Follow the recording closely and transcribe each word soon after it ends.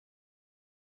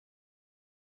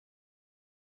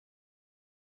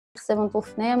recebo um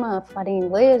telefonema a falar em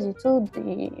inglês e tudo,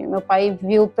 e o meu pai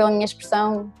viu pela minha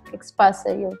expressão o que é que se passa,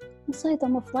 e eu, não sei,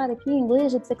 estão-me a falar aqui em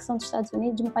inglês, a dizer que são dos Estados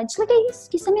Unidos, e o meu pai, desliga isso,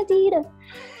 que isso é mentira,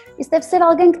 isso deve ser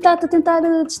alguém que está-te a tentar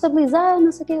destabilizar,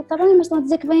 não sei o quê, está bem, mas estão a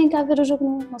dizer que vêm cá ver o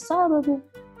jogo no sábado.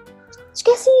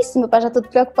 Esquece isso, o meu pai já todo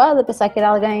preocupado, a pensar que era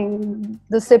alguém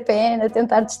do CPN a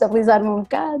tentar destabilizar-me um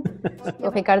bocado. O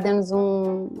Ricardo deu-nos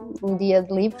um dia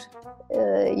de livre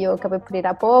e eu acabei por ir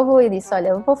à Povo e disse,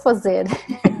 olha, vou fazer.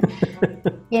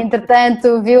 E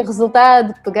entretanto vi o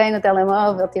resultado, peguei no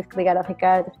telemóvel, tive que ligar ao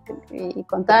Ricardo e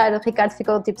contar. O Ricardo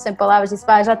ficou tipo sem palavras, disse,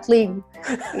 pá, já te ligo.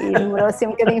 E demorou assim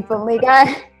um bocadinho para me ligar.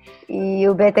 E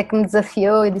o Beto é que me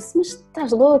desafiou e disse, mas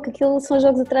estás louco, aquilo são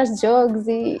jogos atrás de jogos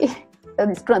e... Eu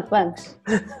disse, pronto, vamos.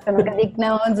 Eu nunca digo que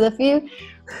não a um desafio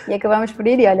e acabámos por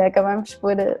ir e olha, acabámos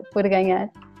por ganhar.